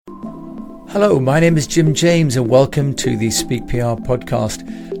Hello, my name is Jim James and welcome to the Speak PR podcast.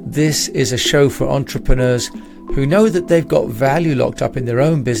 This is a show for entrepreneurs who know that they've got value locked up in their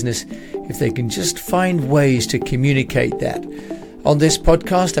own business if they can just find ways to communicate that. On this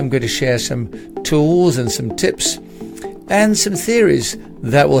podcast, I'm going to share some tools and some tips and some theories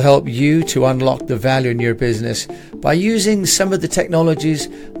that will help you to unlock the value in your business by using some of the technologies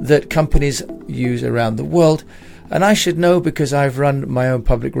that companies use around the world. And I should know because I've run my own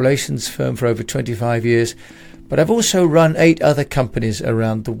public relations firm for over 25 years, but I've also run 8 other companies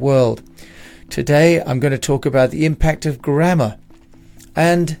around the world. Today, I'm going to talk about the impact of grammar.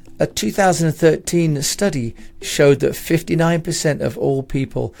 And a 2013 study showed that 59% of all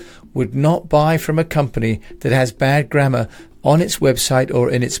people would not buy from a company that has bad grammar on its website or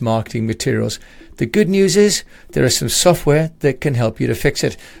in its marketing materials. The good news is there is some software that can help you to fix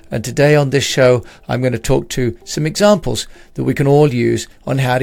it. And today on this show, I'm going to talk to some examples that we can all use on how to